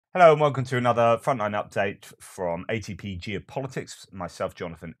Hello and welcome to another Frontline update from ATP Geopolitics. Myself,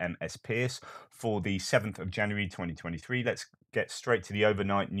 Jonathan M.S. Pierce, for the 7th of January 2023. Let's get straight to the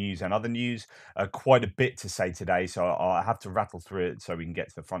overnight news and other news. Quite a bit to say today, so I'll have to rattle through it so we can get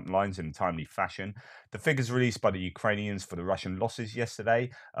to the front lines in a timely fashion. The figures released by the Ukrainians for the Russian losses yesterday,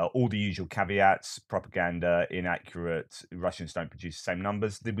 all the usual caveats, propaganda, inaccurate, Russians don't produce the same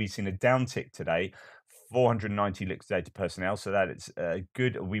numbers. We've seen a downtick today. 490 liquidated personnel, so that it's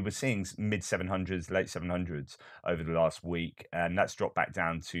good. We were seeing mid 700s, late 700s over the last week, and that's dropped back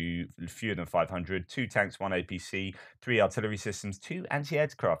down to fewer than 500. Two tanks, one APC, three artillery systems, two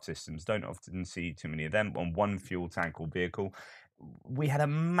anti-aircraft systems. Don't often see too many of them. On one fuel tank or vehicle. We had a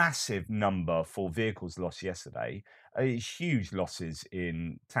massive number for vehicles lost yesterday. Huge losses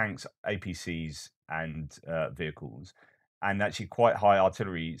in tanks, APCs, and vehicles, and actually quite high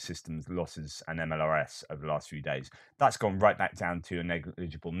artillery systems losses and MLRS over the last few days. That's gone right back down to a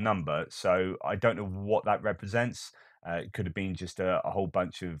negligible number. So I don't know what that represents. It could have been just a whole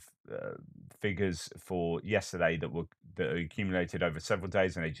bunch of figures for yesterday that are accumulated over several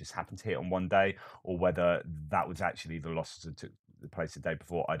days, and they just happened to hit on one day, or whether that was actually the losses that took place the day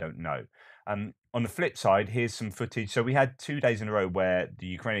before. I don't know. On the flip side, here's some footage. So we had 2 days in a row where the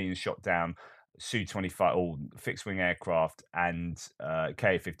Ukrainians shot down Su-25 or fixed-wing aircraft and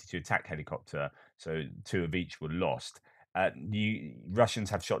Ka-52 attack helicopter. So two of each were lost. The Russians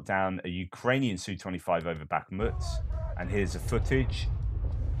have shot down a Ukrainian Su-25 over Bakhmut, and here's the footage.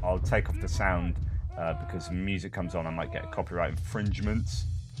 I'll take off the sound because music comes on. I might get a copyright infringement.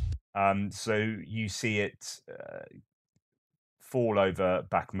 So you see it fall over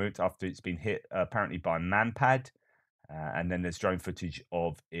Bakhmut after it's been hit apparently by Manpad. And then there's drone footage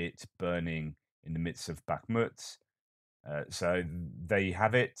of it burning in the midst of Bakhmut. So there you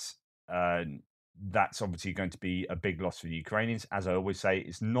have it. That's obviously going to be a big loss for the Ukrainians. As I always say,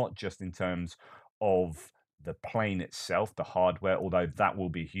 it's not just in terms of the plane itself, the hardware, although that will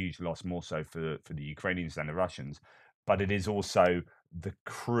be a huge loss more so for the Ukrainians than the Russians, but it is also the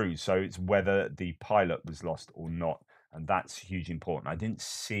crew. So it's whether the pilot was lost or not. And that's hugely important. I didn't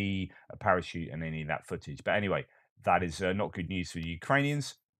see a parachute in any of that footage. But anyway, that is not good news for the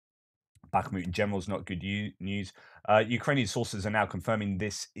Ukrainians. Bakhmut in general is not good news. Ukrainian sources are now confirming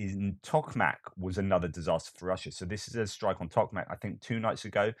this in Tokmak was another disaster for Russia. So this is a strike on Tokmak, I think 2 nights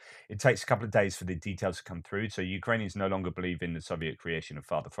ago. It takes a couple of days for the details to come through. So Ukrainians no longer believe in the Soviet creation of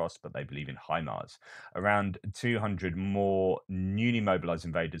Father Frost, but they believe in HIMARS. Around 200 more newly mobilized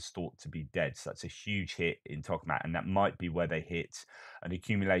invaders thought to be dead. So that's a huge hit in Tokmak, and that might be where they hit an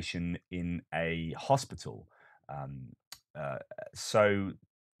accumulation in a hospital. Um, uh, so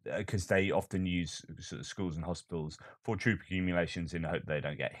because they often use sort of schools and hospitals for troop accumulations in the hope they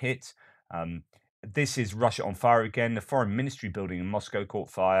don't get hit. Um, this is Russia on fire again. The foreign ministry building in Moscow caught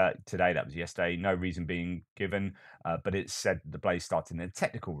fire today. That was yesterday. No reason being given, but it said the blaze started in a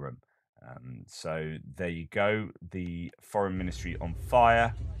technical room. So there you go. The foreign ministry on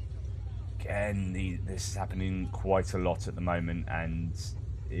fire. Again, this is happening quite a lot at the moment and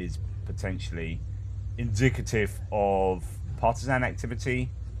is potentially indicative of partisan activity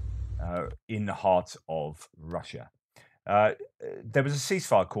in the heart of Russia. Uh, there was a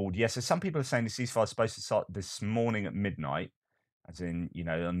ceasefire called. Yes, so some people are saying the ceasefire is supposed to start this morning at midnight, as in,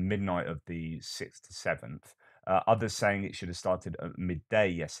 on midnight of the 6th to 7th. Others saying it should have started at midday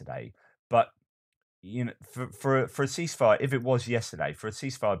yesterday. But, for a ceasefire, if it was yesterday, for a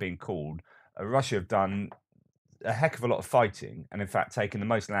ceasefire being called, Russia have done a heck of a lot of fighting and, in fact, taken the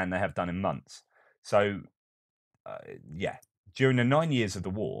most land they have done in months. So, uh, yeah, during the 9 years of the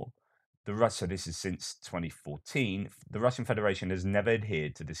war, so this is since 2014, the Russian Federation has never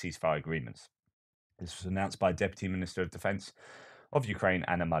adhered to the ceasefire agreements. This was announced by Deputy Minister of Defense of Ukraine,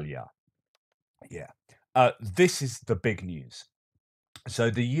 Anna Malia. Yeah. This is the big news. So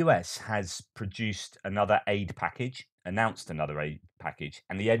the US has produced another aid package, announced another aid package,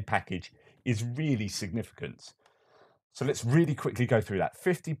 and the aid package is really significant. So let's really quickly go through that.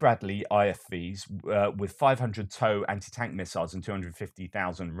 50 Bradley IFVs with 500 TOW anti-tank missiles and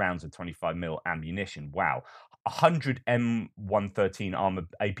 250,000 rounds of 25mm ammunition. Wow. 100 M113 armored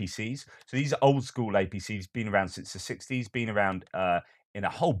APCs. So these are old school APCs, been around since the 60s, been around in a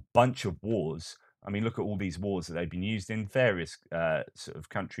whole bunch of wars. I mean, look at all these wars that they've been used in. Various sort of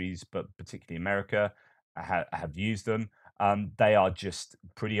countries, but particularly America, have used them. They are just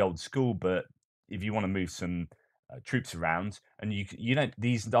pretty old school, but if you want to move some troops around, and you don't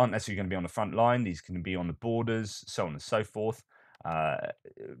these aren't necessarily going to be on the front line. These can be on the borders, so on and so forth. Uh,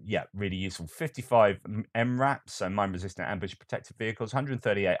 yeah, really useful. 55 MRAPs, so mine resistant ambush protected vehicles.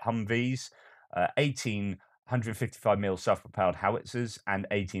 138 Humvees. 18 155mm self-propelled howitzers and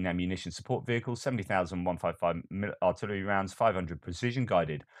 18 ammunition support vehicles, 70,000 155 artillery rounds, 500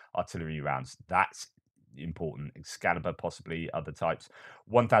 precision-guided artillery rounds. That's important. Excalibur, possibly other types.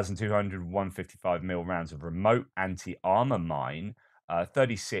 1,200 155mm rounds of remote anti-armor mine,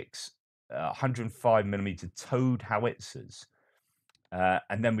 36 105mm towed howitzers.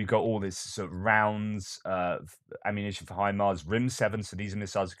 And then we've got all this sort of rounds, ammunition for HIMARS, RIM 7. So these are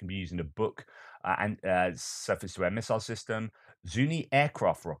missiles that can be used in a book and surface-to-air missile system. Zuni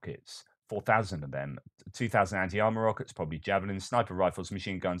aircraft rockets, 4,000 of them. 2,000 anti-armor rockets, probably javelins, sniper rifles,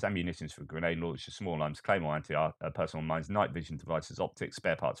 machine guns, ammunition for grenade launchers, small arms, claymore, anti-personal mines, night vision devices, optics,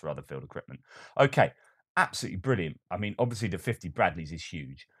 spare parts for other field equipment. Okay, absolutely brilliant. I mean, obviously the 50 Bradleys is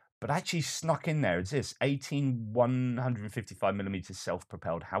huge. But actually snuck in there is this 18 155mm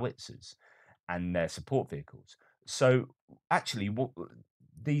self-propelled howitzers and their support vehicles. So actually, what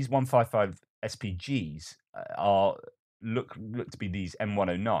these 155 SPGs are look to be these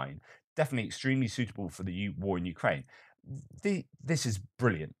M109, definitely extremely suitable for the war in Ukraine. This is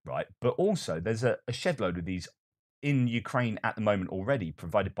brilliant, right? But also, there's a shed load of these in Ukraine at the moment already,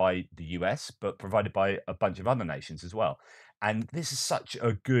 provided by the US, but provided by a bunch of other nations as well. And this is such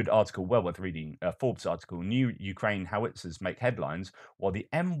a good article, well worth reading. A Forbes article: New Ukraine howitzers make headlines, while the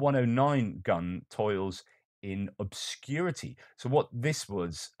M109 gun toils in obscurity. So what this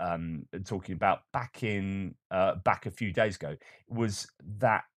was talking about back a few days ago was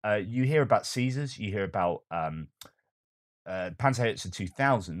that you hear about Caesars, you hear about Panzerhaubitze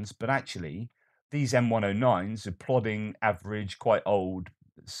 2000s, but actually these M109s are plodding, average, quite old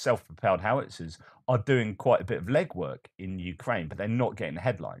self-propelled howitzers are doing quite a bit of legwork in Ukraine, but they're not getting the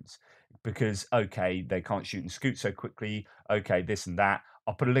headlines because, okay, they can't shoot and scoot so quickly. Okay, this and that.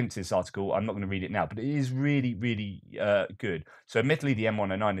 I'll put a link to this article. I'm not going to read it now, but it is really, really good. So, admittedly, the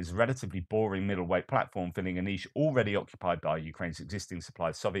M109 is a relatively boring middleweight platform, filling a niche already occupied by Ukraine's existing supply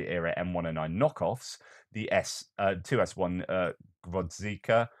of Soviet-era M109 knockoffs, the 2S1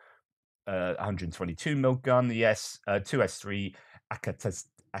 Grodzika 122mm gun, the 2S3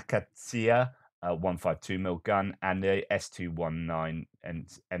 Akatsiya 152mm gun, and the S219 and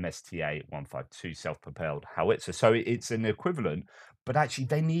MSTA 152 self-propelled howitzer. So it's an equivalent, but actually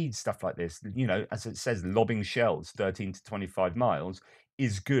they need stuff like this. You know, as it says, lobbing shells 13 to 25 miles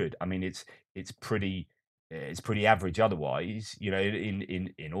is good. I mean, it's pretty average otherwise, you know,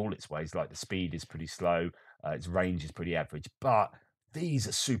 in all its ways. Like the speed is pretty slow, its range is pretty average, but these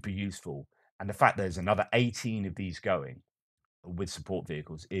are super useful. And the fact there's another 18 of these going with support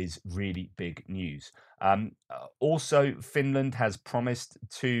vehicles is really big news. Also, Finland has promised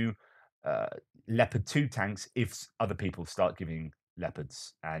two uh, Leopard 2 tanks if other people start giving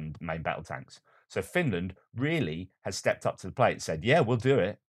Leopards and main battle tanks. So Finland really has stepped up to the plate and said, yeah, we'll do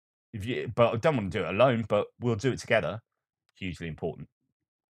it. But I don't want to do it alone, but we'll do it together. Hugely important.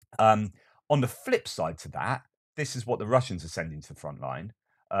 On the flip side to that, this is what the Russians are sending to the front line: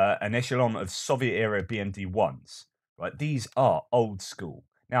 an echelon of Soviet-era BMD-1s. Right, these are old school.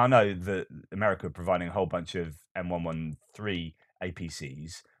 Now I know that America are providing a whole bunch of M113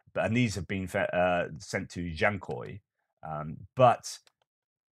 APCs, and these have been sent to Zhankoi, but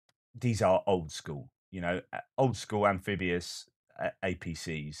these are old school. You know, old school amphibious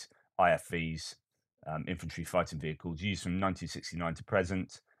APCs, IFVs, infantry fighting vehicles used from 1969 to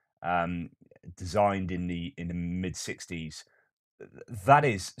present, um, designed in the mid 60s. That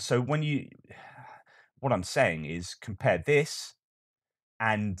is so. What I'm saying is, compare this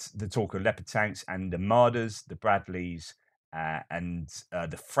and the talk of Leopard tanks and the Mardas, the Bradleys, and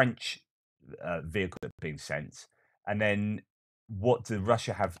the French vehicle that's being sent, and then what do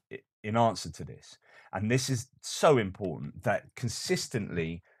Russia have in answer to this? And this is so important that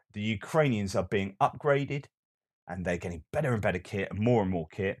consistently the Ukrainians are being upgraded and they're getting better and better kit and more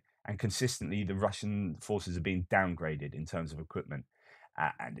kit. And consistently, the Russian forces are being downgraded in terms of equipment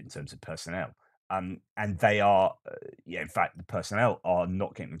and in terms of personnel. And they are, yeah, in fact, the personnel are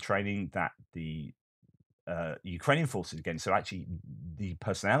not getting the training that the Ukrainian forces are getting. So actually, the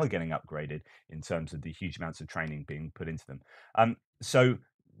personnel are getting upgraded in terms of the huge amounts of training being put into them. So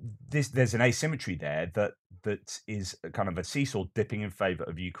there's an asymmetry there that is a kind of a seesaw dipping in favor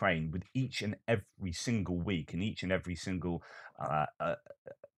of Ukraine with each and every single week and each and every single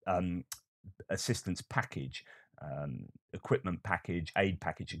um, assistance package, equipment package, aid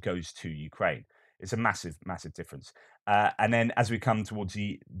package that goes to Ukraine. It's a massive, massive difference. And then as we come towards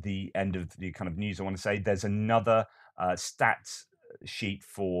the end of the kind of news, I want to say there's another stats sheet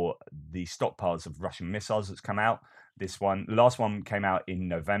for the stockpiles of Russian missiles that's come out. The last one came out in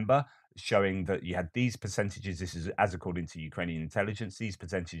November, showing that you had these percentages. This is as according to Ukrainian intelligence, these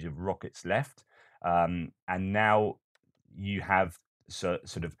percentage of rockets left. And now you have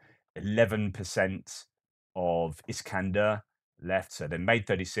sort of 11% of Iskander left. So they made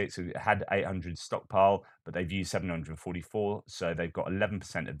 36, so it had 800 stockpile, but they've used 744. So they've got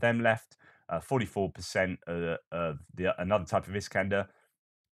 11% of them left, 44% of another type of Iskander,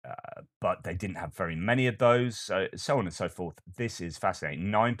 but they didn't have very many of those, so on and so forth. This is fascinating.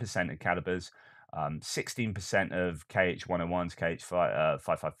 9% of calibers, 16% of KH-101s,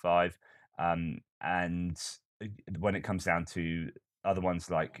 KH-555, and when it comes down to other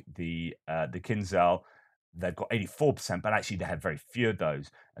ones like the Kinzhal, they've got 84%, but actually they have very few of those.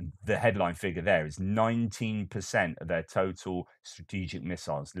 And the headline figure there is 19% of their total strategic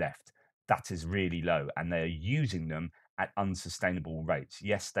missiles left. That is really low, and they are using them at unsustainable rates.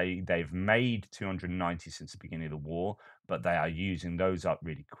 Yes, they've made 290 since the beginning of the war, but they are using those up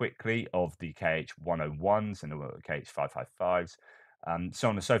really quickly, of the KH-101s and the KH-555s, so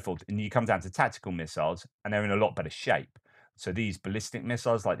on and so forth. And you come down to tactical missiles, and they're in a lot better shape. So these ballistic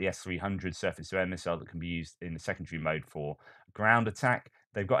missiles, like the S-300 surface-to-air missile that can be used in the secondary mode for ground attack,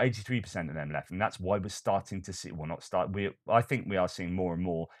 they've got 83% of them left, and that's why we're starting to see. Well, not start. I think we are seeing more and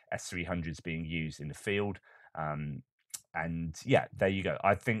more S-300s being used in the field. Um, and yeah, there you go.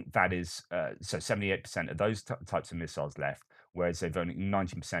 I think that is so 78% of those types of missiles left, whereas they've only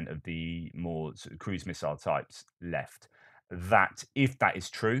 19% of the more sort of cruise missile types left. That, if that is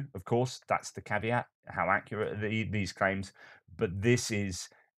true, of course, that's the caveat. How accurate are these claims? But this is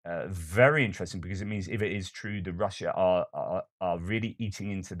very interesting, because it means, if it is true, the Russia are really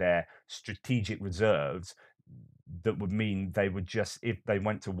eating into their strategic reserves. That would mean they would just, if they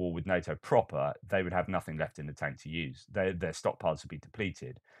went to war with NATO proper, they would have nothing left in the tank to use. Their stockpiles would be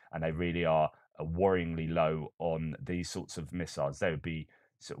depleted, and they really are worryingly low on these sorts of missiles. They would be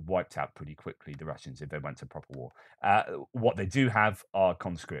sort of wiped out pretty quickly, the Russians, if they went to proper war. What they do have are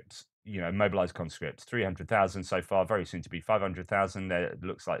conscripts, mobilized conscripts, 300,000 so far, very soon to be 500,000. There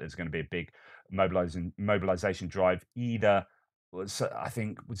looks like there's going to be a big mobilization drive, either. So I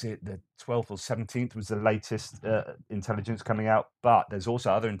think, was it the 12th or 17th was the latest intelligence coming out, but there's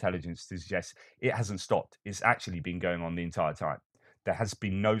also other intelligence to suggest it hasn't stopped. It's actually been going on the entire time. There has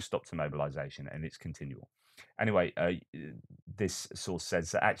been no stop to mobilization, and it's continual. Anyway, this source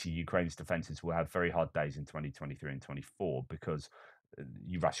says that actually Ukraine's defenses will have very hard days in 2023 and 24, because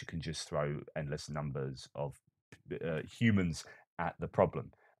Russia can just throw endless numbers of humans at the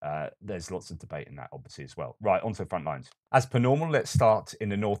problem. There's lots of debate in that, obviously, as well. Right, onto the front lines. As per normal, let's start in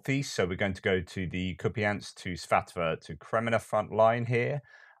the northeast. So we're going to go to the Kupiansk-Svatiove-Kreminna front line here.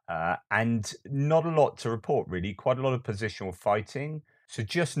 And not a lot to report, really. Quite a lot of positional fighting. So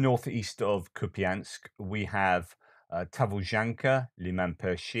just northeast of Kupiansk, we have Tavuzhanka, Liman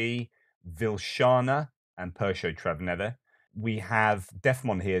Pershi, Vilshana, and Persho-Trevneve. We have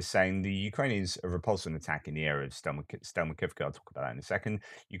Defmon here saying the Ukrainians are repulsing an attack in the area of Stelmakivka. I'll talk about that in a second.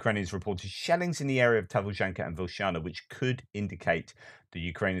 Ukrainians reported shellings in the area of Tavuzhanka and Vilshana, which could indicate the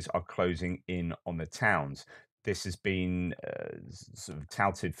Ukrainians are closing in on the towns. This has been sort of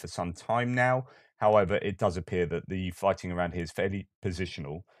touted for some time now. However, it does appear that the fighting around here is fairly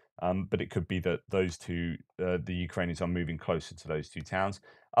positional. But it could be that those two, the Ukrainians, are moving closer to those two towns.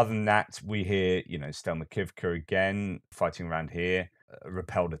 Other than that, we hear, Stelmakivka again fighting around here,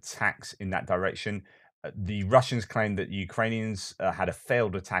 repelled attacks in that direction. The Russians claim that the Ukrainians had a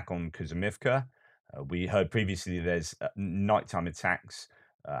failed attack on Kuzmivka. We heard previously there's nighttime attacks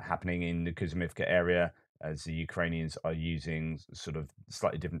happening in the Kuzmivka area, as the Ukrainians are using sort of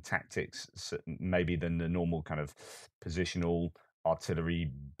slightly different tactics, maybe than the normal kind of positional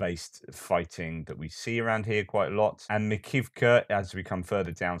artillery based fighting that we see around here quite a lot. And Makivka, as we come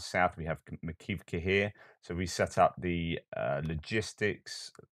further down south, we have Makivka here. So we set up the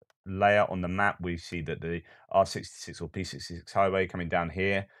logistics layer on the map. We see that the R66 or P66 highway coming down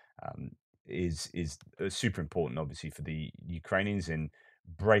here is super important, obviously, for the Ukrainians in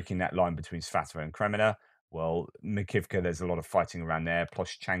breaking that line between Svatovo and Kreminna. Well, Makivka, there's a lot of fighting around there.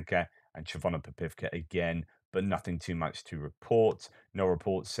 Ploshchanka and Chervonopopivka again, but nothing too much to report. No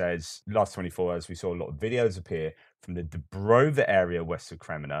report says last 24 hours we saw a lot of videos appear from the Dubrova area west of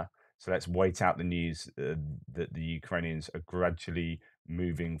Kreminna. So let's wait out the news that the Ukrainians are gradually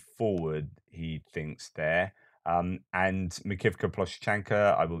moving forward, he thinks there. And Makivka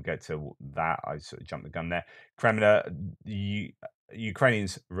Ploshchanka, I will get to that. I sort of jumped the gun there. Kreminna, the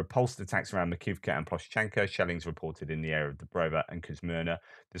Ukrainians repulsed attacks around Makivka and Ploshchanka. Shellings reported in the area of Dubrova and Kuzmyrna.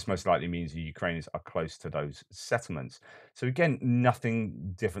 This most likely means the Ukrainians are close to those settlements. So again,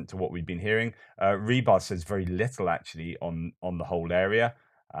 nothing different to what we've been hearing. Rebar says very little actually on the whole area.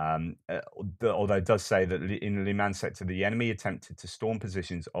 Although it does say that in the Liman sector, the enemy attempted to storm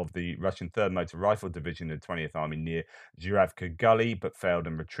positions of the Russian 3rd Motor Rifle Division of the 20th Army near Zhuravka Gully, but failed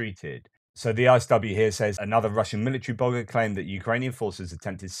and retreated. So the ISW here says another Russian military blogger claimed that Ukrainian forces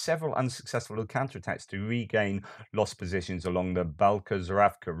attempted several unsuccessful counterattacks to regain lost positions along the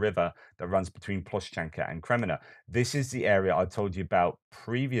Balka-Zuravka river that runs between Ploshchanka and Kreminna. This is the area I told you about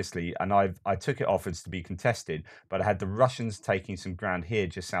previously, and I took it off as to be contested, but I had the Russians taking some ground here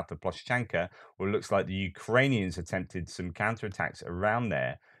just south of Ploshchanka, where it looks like the Ukrainians attempted some counterattacks around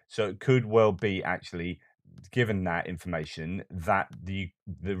there. So it could well be actually, given that information, that the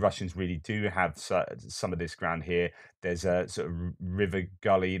Russians really do have some of this ground here. There's a sort of river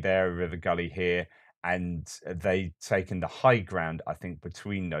gully there, a river gully here, and they taken the high ground, I think,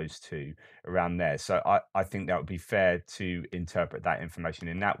 between those two around there. So I think that would be fair to interpret that information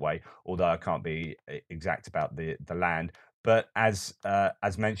in that way, although I can't be exact about the land. But as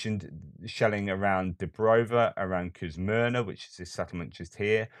mentioned, shelling around Dibrova, around Kuzmyrna, which is this settlement just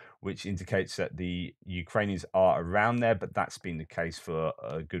here, which indicates that the Ukrainians are around there, but that's been the case for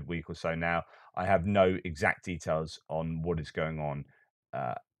a good week or so now. I have no exact details on what is going on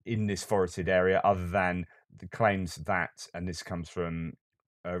uh, in this forested area, other than the claims that, and this comes from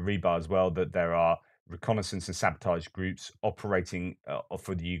Rebar as well, that there are reconnaissance and sabotage groups operating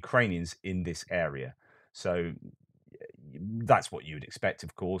for the Ukrainians in this area. So that's what you would expect,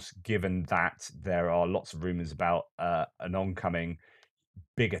 of course, given that there are lots of rumors about an oncoming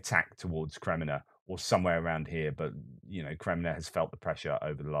big attack towards Kreminna or somewhere around here. But, Kreminna has felt the pressure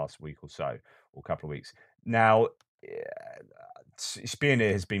over the last week or so, or couple of weeks. Now,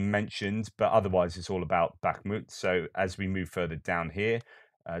 Spirna has been mentioned, but otherwise it's all about Bakhmut. So as we move further down here,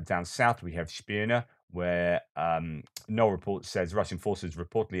 down south, we have Spirna, where Null report says Russian forces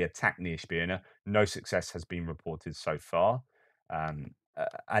reportedly attacked near Spirna. No success has been reported so far.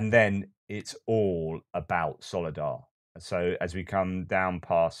 And then it's all about Soledar. So as we come down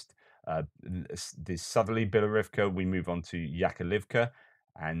past this southerly Bilorivka, we move on to Yakovlivka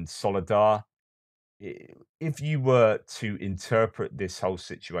and Soledar. If you were to interpret this whole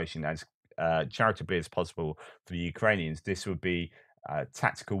situation as charitably as possible for the Ukrainians, this would be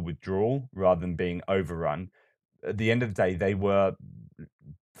tactical withdrawal rather than being overrun. At the end of the day, they were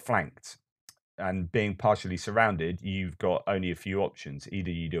flanked, and being partially surrounded, you've got only a few options.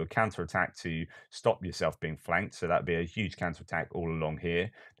 Either you do a counterattack to stop yourself being flanked, so that'd be a huge counterattack all along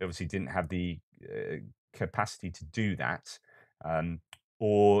here. They obviously didn't have the capacity to do that, um,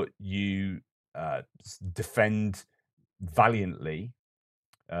 or you defend valiantly,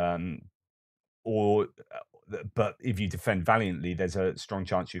 um, or but if you defend valiantly, there's a strong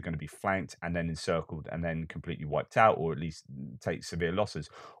chance you're going to be flanked and then encircled and then completely wiped out, or at least take severe losses.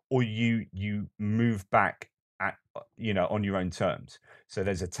 Or you move back at on your own terms. So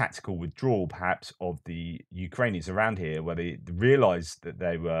there's a tactical withdrawal, perhaps, of the Ukrainians around here, where they realised that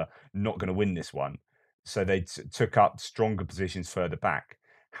they were not going to win this one, so they took up stronger positions further back.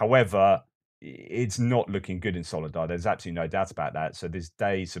 However, it's not looking good in Soledar. There's absolutely no doubt about that. So this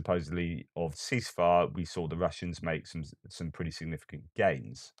day, supposedly, of ceasefire, we saw the Russians make some pretty significant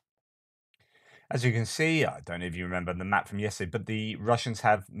gains. As you can see, I don't know if you remember the map from yesterday, but the Russians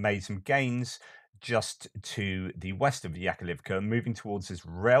have made some gains just to the west of Yakovlivka, moving towards this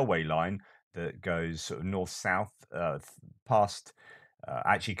railway line that goes sort of north-south, past,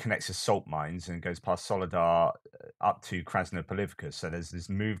 actually connects to salt mines and goes past Soledar up to Krasnopolivka. So there's this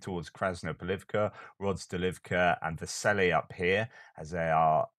move towards Krasnopolivka, Rozdilivka, and Vesely up here, as they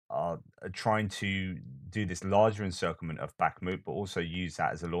are trying to do this larger encirclement of Bakhmut, but also use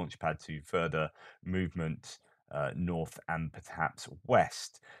that as a launch pad to further movement north and perhaps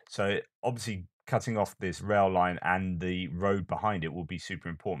west. So obviously cutting off this rail line and the road behind it will be super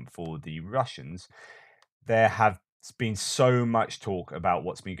important for the Russians. There have been so much talk about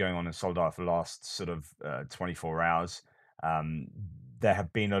what's been going on in Soledar for the last sort of 24 hours. Um, there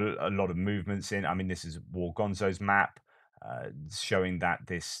have been a lot of movements in. I mean, this is War Gonzo's map showing that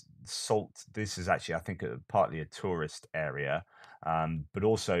this is actually, I think, partly a tourist area, but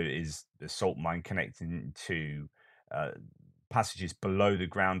also is the salt mine connecting to uh, passages below the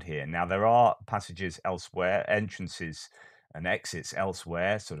ground here. Now, there are passages elsewhere, entrances and exits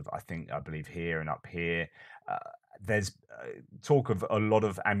elsewhere, sort of, I believe here and up here. Uh, there's talk of a lot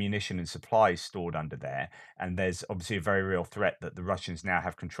of ammunition and supplies stored under there, and there's obviously a very real threat that the Russians now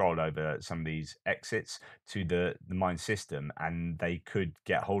have control over some of these exits to the mine system, and they could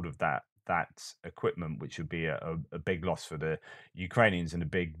get hold of that equipment, which would be a big loss for the Ukrainians and a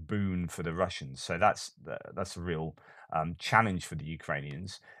big boon for the Russians. So that's a real challenge for the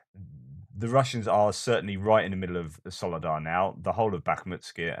Ukrainians. The Russians are certainly right in the middle of Soledar now. The whole of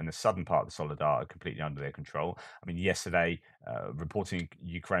Bakhmutsk and the southern part of Soledar are completely under their control. I mean, yesterday, reporting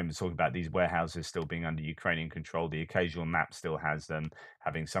Ukraine was talking about these warehouses still being under Ukrainian control. The occasional map still has them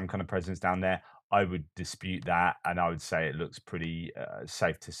having some kind of presence down there. I would dispute that, and I would say it looks pretty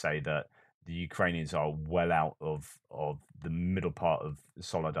safe to say that the Ukrainians are well out of the middle part of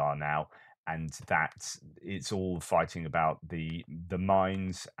Soledar now, and that it's all fighting about the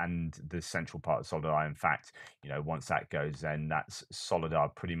mines and the central part of Soledar. In fact, once that goes, then that's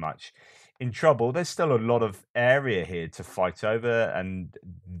Soledar pretty much in trouble. There's still a lot of area here to fight over, and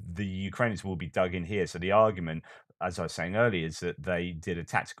the Ukrainians will be dug in here. So the argument, as I was saying earlier, is that they did a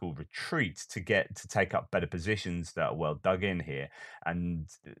tactical retreat to take up better positions that are well dug in here, and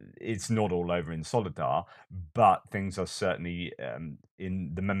it's not all over in Soledar, but things are certainly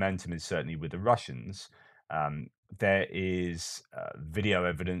in the momentum is certainly with the Russians. Um, there is video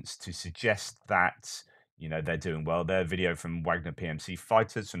evidence to suggest that they're doing well. There, video from Wagner PMC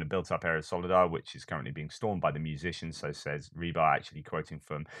fighters from the built-up area of Soledar, which is currently being stormed by the musicians. So says Rebar, actually quoting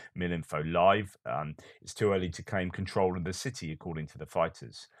from Milinfo Live. It's too early to claim control of the city, according to the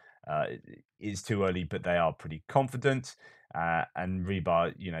fighters. It's too early, but they are pretty confident. And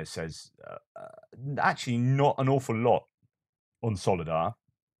Rebar, says actually not an awful lot on Soledar,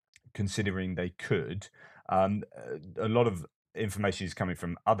 considering they could. A lot of information is coming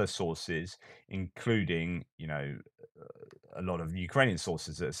from other sources, including, a lot of Ukrainian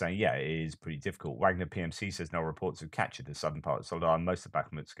sources that are saying, yeah, it is pretty difficult. Wagner PMC says no reports have captured the southern part of Soledar and most of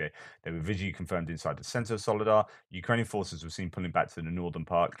Bakhmutsk. They were visually confirmed inside the center of Soledar. Ukrainian forces were seen pulling back to the northern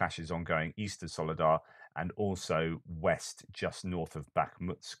part, clashes ongoing east of Soledar and also west, just north of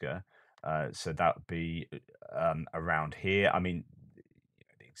Bakhmutsk. So that would be around here. I mean,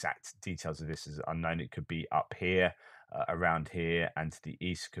 the exact details of this is unknown. It could be up here, around here, and to the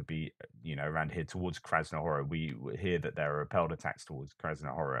east could be, around here towards Krasnohora. We hear that there are repelled attacks towards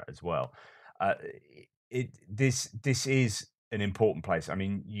Krasnohora as well. Uh, this is an important place. I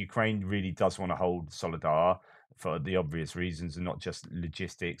mean, Ukraine really does want to hold Soledar for the obvious reasons, and not just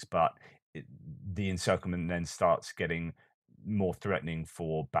logistics, but the encirclement then starts getting more threatening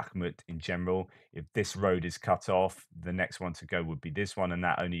for Bakhmut in general. If this road is cut off, the next one to go would be this one, and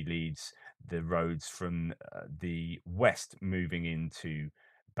that only leads the roads from the west moving into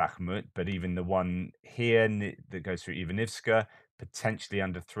Bakhmut. But even the one here that goes through Ivanivska, potentially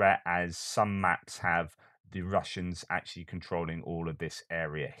under threat, as some maps have the Russians actually controlling all of this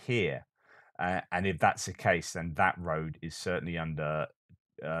area here. And if that's the case, then that road is certainly under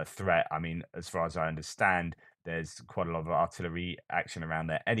threat. I mean, as far as I understand, there's quite a lot of artillery action around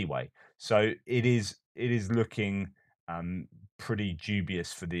there anyway. So it is looking um, pretty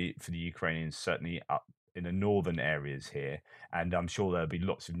dubious for the Ukrainians, certainly up in the northern areas here. And I'm sure there'll be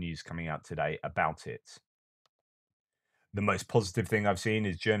lots of news coming out today about it. The most positive thing I've seen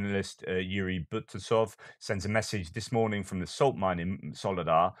is journalist Yuri Butasov sends a message this morning from the salt mine in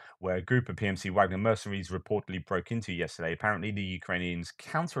Soledar, where a group of PMC Wagner mercenaries reportedly broke into yesterday. Apparently, the Ukrainians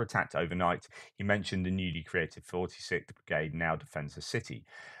counterattacked overnight. He mentioned the newly created 46th Brigade now defends the city.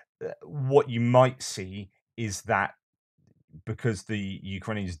 What you might see is that because the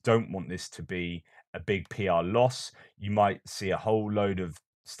Ukrainians don't want this to be a big PR loss, you might see a whole load of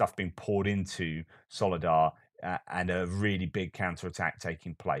stuff being poured into Soledar and a really big counterattack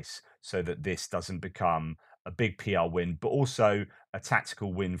taking place so that this doesn't become a big PR win, but also a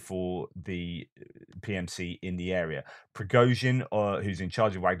tactical win for the PMC in the area. Prigozhin, who's in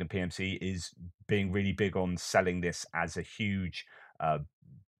charge of Wagner PMC, is being really big on selling this as a huge uh,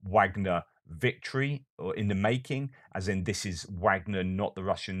 Wagner victory or in the making, as in this is Wagner, not the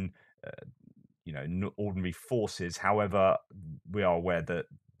Russian, uh, ordinary forces. However, we are aware that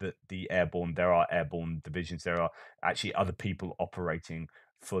there are airborne divisions. There are actually other people operating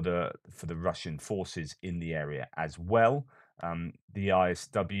for the Russian forces in the area as well. The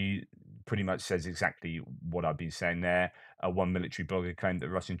ISW pretty much says exactly what I've been saying there. One military blogger claimed that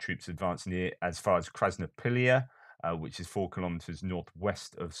Russian troops advanced near as far as Krasnopilia, which is 4 kilometers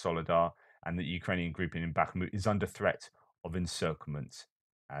northwest of Soledar, and the Ukrainian grouping in Bakhmut is under threat of encirclement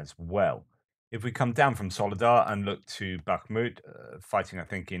as well. If we come down from Soledar and look to Bakhmut, fighting, I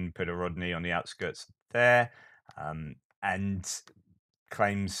think, in Pidorodny on the outskirts there, and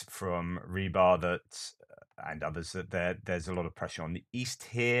claims from Rebar that and others that there's a lot of pressure on the east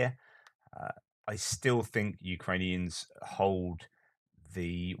here. Uh, I still think Ukrainians hold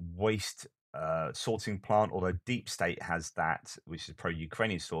the waste sorting plant, although Deep State has that, which is a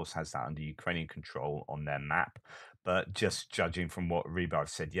pro-Ukrainian source, has that under Ukrainian control on their map. But just judging from what Rybar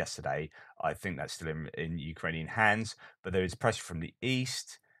said yesterday, I think that's still in Ukrainian hands. But there is pressure from the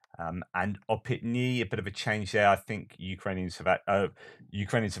east. And Opitny, a bit of a change there. I think Ukrainians have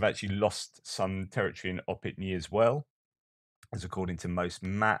actually lost some territory in Opitny as well, as according to most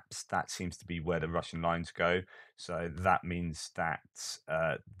maps, that seems to be where the Russian lines go. So that means that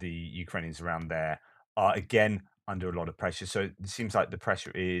the Ukrainians around there are again under a lot of pressure. So it seems like the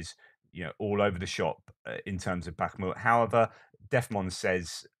pressure is, all over the shop in terms of Bakhmut. However, Defmon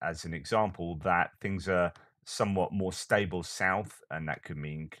says, as an example, that things are somewhat more stable south, and that could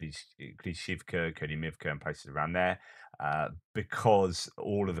mean Klishivka, Kodimivka, and places around there because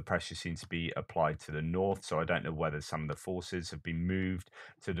all of the pressure seems to be applied to the north. So I don't know whether some of the forces have been moved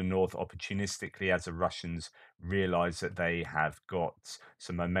to the north opportunistically as the Russians realize that they have got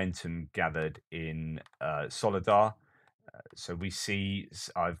some momentum gathered in Soledar. So we see,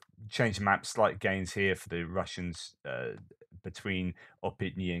 I've changed the map, slight gains here for the Russians between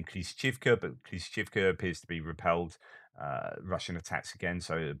Opitny and Klishchivka, but Klishchivka appears to be repelled Russian attacks again,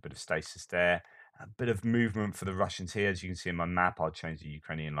 so a bit of stasis there. A bit of movement for the Russians here, as you can see in my map. I'll change the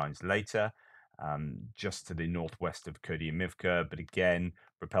Ukrainian lines later, just to the northwest of Kupiansk-Svatiove-Kreminna, but again,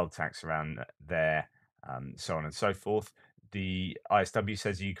 repelled attacks around there, so on and so forth. The ISW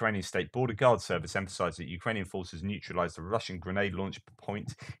says the Ukrainian State Border Guard Service emphasized that Ukrainian forces neutralized a Russian grenade launch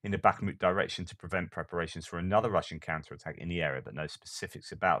point in the Bakhmut direction to prevent preparations for another Russian counterattack in the area, but no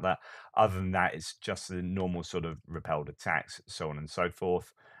specifics about that. Other than that, it's just the normal sort of repelled attacks, so on and so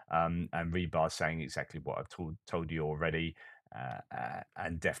forth. And Rebar saying exactly what I've told you already.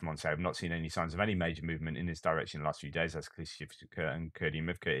 And Defmon say, I've not seen any signs of any major movement in this direction in the last few days. As Klishivka and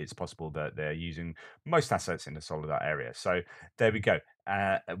Kurdyivka, it's possible that they're using most assets in the Soledar area. So there we go.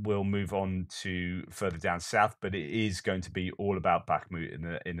 We'll move on to further down south, but it is going to be all about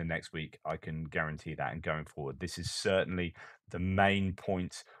Bakhmut in the next week. I can guarantee that. And going forward, this is certainly the main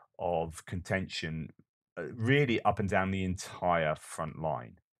point of contention, really up and down the entire front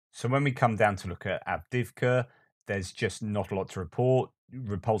line. So when we come down to look at Avdivka, there's just not a lot to report.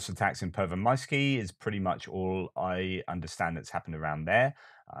 Repulse attacks in Pervomaisky is pretty much all I understand that's happened around there.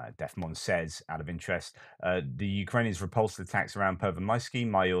 Defmon says, out of interest, the Ukrainians repulsed attacks around Pervomaisky,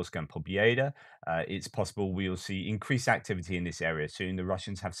 Mayorsk, and Pobieda. It's possible we'll see increased activity in this area soon. The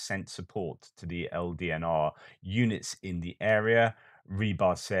Russians have sent support to the LDNR units in the area.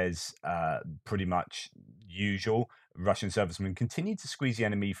 Rebar says pretty much usual. Russian servicemen continue to squeeze the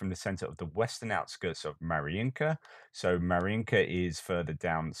enemy from the center of the western outskirts of Marinka. So Marinka is further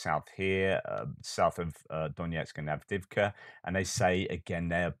down south here, south of Donetsk and Avdivka. And they say, again,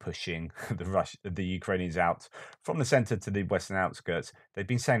 they're pushing the Ukrainians out from the center to the western outskirts. They've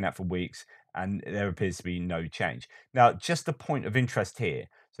been saying that for weeks, and there appears to be no change. Now, just a point of interest here.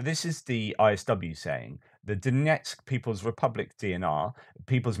 So this is the ISW saying the Donetsk People's Republic DNR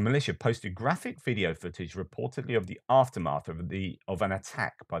People's Militia posted graphic video footage reportedly of the aftermath of an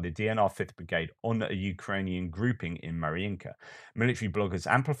attack by the DNR 5th Brigade on a Ukrainian grouping in Marinka. Military bloggers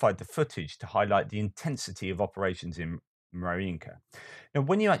amplified the footage to highlight the intensity of operations in Marinka. Now,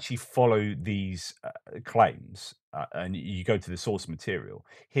 when you actually follow these claims and you go to the source material,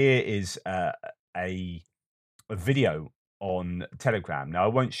 here is a video on Telegram. Now, I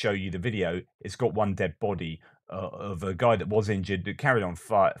won't show you the video. It's got one dead body of a guy that was injured, that carried on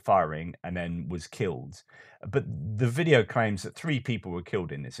firing and then was killed. But the video claims that 3 people were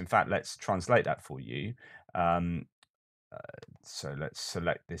killed in this. In fact, let's translate that for you. So let's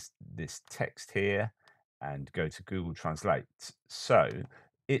select this text here and go to Google Translate. So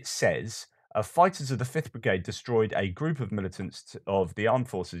it says, fighters of the 5th Brigade destroyed a group of militants of the armed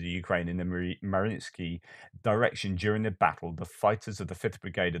forces of Ukraine in the Mariinsky direction during the battle. The fighters of the 5th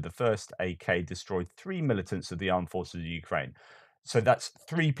Brigade of the 1st AK destroyed 3 militants of the armed forces of Ukraine. So that's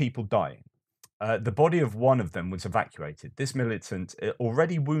 3 people dying. The body of one of them was evacuated. This militant,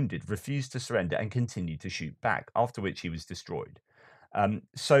 already wounded, refused to surrender and continued to shoot back, after which he was destroyed.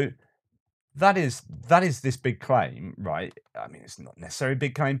 So that is this big claim, right? I mean, it's not necessarily a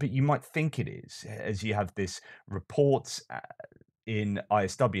big claim, but you might think it is, as you have this report in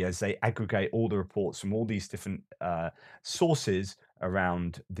ISW as they aggregate all the reports from all these different sources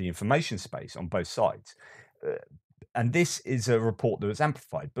around the information space on both sides. And this is a report that was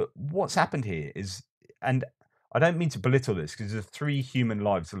amplified. But what's happened here is, and I don't mean to belittle this because there's 3 human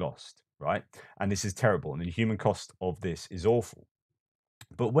lives lost, right? And this is terrible. And the human cost of this is awful.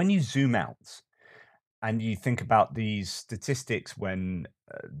 But when you zoom out and you think about these statistics, when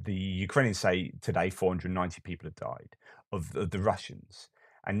the Ukrainians say today 490 people have died of the Russians,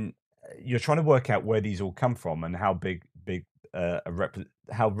 and you're trying to work out where these all come from and how big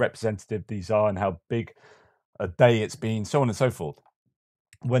how representative these are and how big a day it's been, so on and so forth.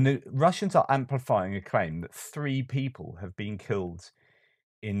 When the Russians are amplifying a claim that 3 people have been killed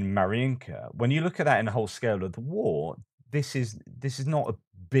in Marinka, when you look at that in the whole scale of the war, this is not a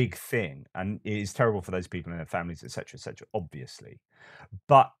big thing, and it is terrible for those people and their families, etc., obviously.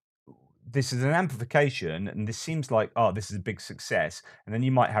 But this is an amplification, and this seems like, oh, this is a big success. And then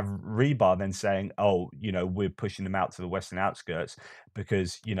you might have Rebar then saying, oh, we're pushing them out to the western outskirts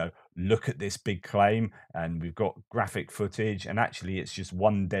because, look at this big claim, and we've got graphic footage, and actually it's just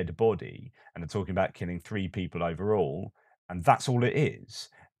one dead body, and they're talking about killing 3 people overall, and that's all it is.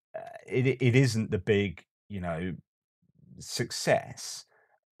 It isn't the big, success,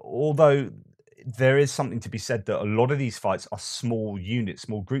 although there is something to be said that a lot of these fights are small units,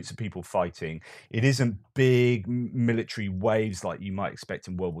 small groups of people fighting. It isn't big military waves like you might expect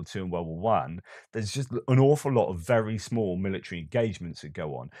in World War II and World War One. There's just an awful lot of very small military engagements that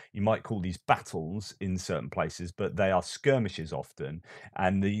go on. You might call these battles in certain places, but they are skirmishes often.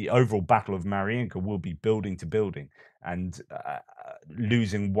 And the overall Battle of Mariinka will be building to building. And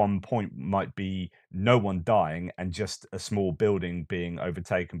losing one point might be no one dying and just a small building being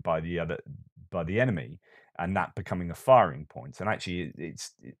overtaken by the enemy, and that becoming a firing point. And actually,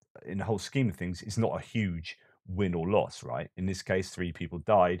 in the whole scheme of things, it's not a huge win or loss, right? In this case, 3 people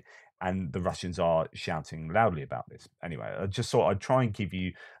died, and the Russians are shouting loudly about this. Anyway, I just thought I'd try and give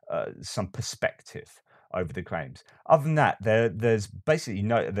you some perspective over the claims. Other than that, there's basically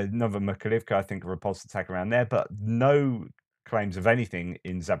there's Novomakalivka, I think, a repulsed attack around there, but no claims of anything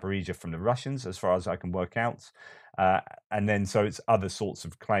in Zaporizhia from the Russians, as far as I can work out. Uh, and then so it's other sorts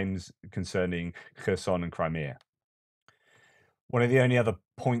of claims concerning Kherson and Crimea. One of the only other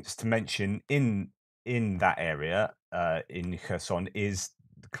points to mention in that area, in Kherson, is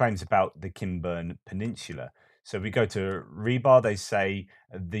the claims about the Kimburn Peninsula. So we go to Rebar. They say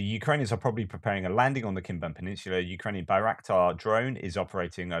the Ukrainians are probably preparing a landing on the Kimburn Peninsula. Ukrainian Bayraktar drone is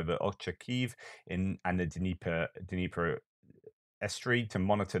operating over Ochakiv and the Dnieper estuary to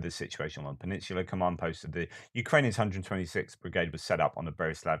monitor the situation on the peninsula. Command post of the Ukrainians 126th Brigade was set up on the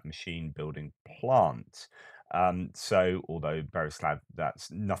Berislav machine building plant. So, although Berislav,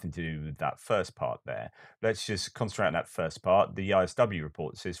 that's nothing to do with that first part there. Let's just concentrate on that first part. The ISW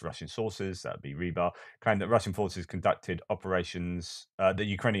report says Russian sources, that would be Rebar, claim that Russian forces conducted operations, the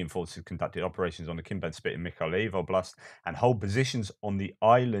Ukrainian forces conducted operations on the Kimburn Spit in Mykolaiv Oblast and hold positions on the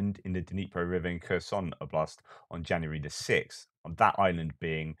island in the Dnieper River in Kherson Oblast on January the 6th, on that island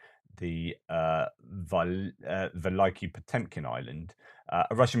being the Veliki Potemkin Island.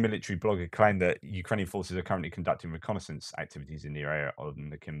 A Russian military blogger claimed that Ukrainian forces are currently conducting reconnaissance activities in the area on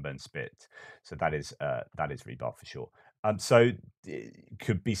the Kimburn Spit. So that is Rebar for sure. So it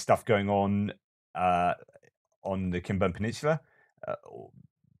could be stuff going uh, on the Kimburn Peninsula.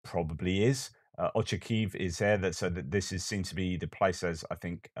 Probably is. Ochakiv is there. So that seems to be the place as, I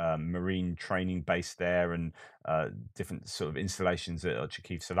think, marine training base there, and different sort of installations at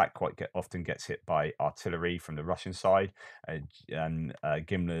Ochakiv. So that often gets hit by artillery from the Russian side, and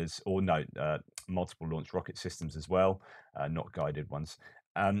Gimlers, or no, multiple launch rocket systems as well, not guided ones.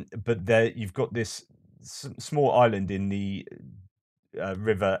 But there you've got this small island in the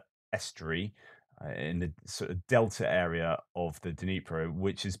river estuary, in the sort of delta area of the Dnieper,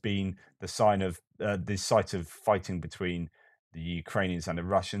 which has been the site of fighting between the Ukrainians and the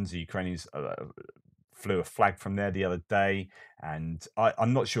Russians. The Ukrainians flew a flag from there the other day, and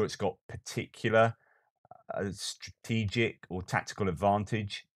I'm not sure it's got particular strategic or tactical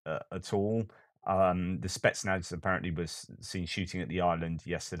advantage at all. The Spetsnaz apparently was seen shooting at the island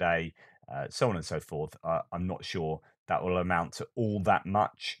yesterday, so on and so forth. I'm not sure that will amount to all that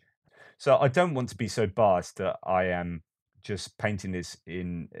much. So I don't want to be so biased that I am just painting this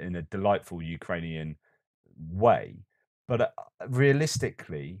in a delightful Ukrainian way, but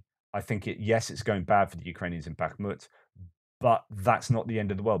realistically, I think yes, it's going bad for the Ukrainians in Bakhmut, but that's not the end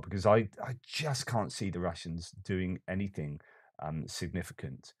of the world, because I just can't see the Russians doing anything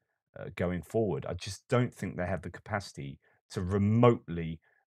significant going forward. I just don't think they have the capacity to remotely,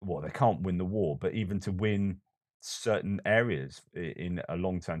 well, they can't win the war, but even to win certain areas in a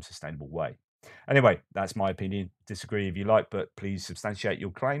long-term sustainable way. Anyway, that's my opinion. Disagree if you like, but please substantiate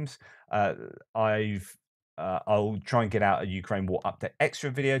your claims. Uh, I'll try and get out a Ukraine War Update extra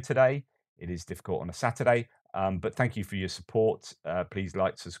video today. It is difficult on a Saturday, but thank you for your support. Please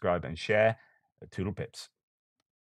like, subscribe, and share. Toodle pips.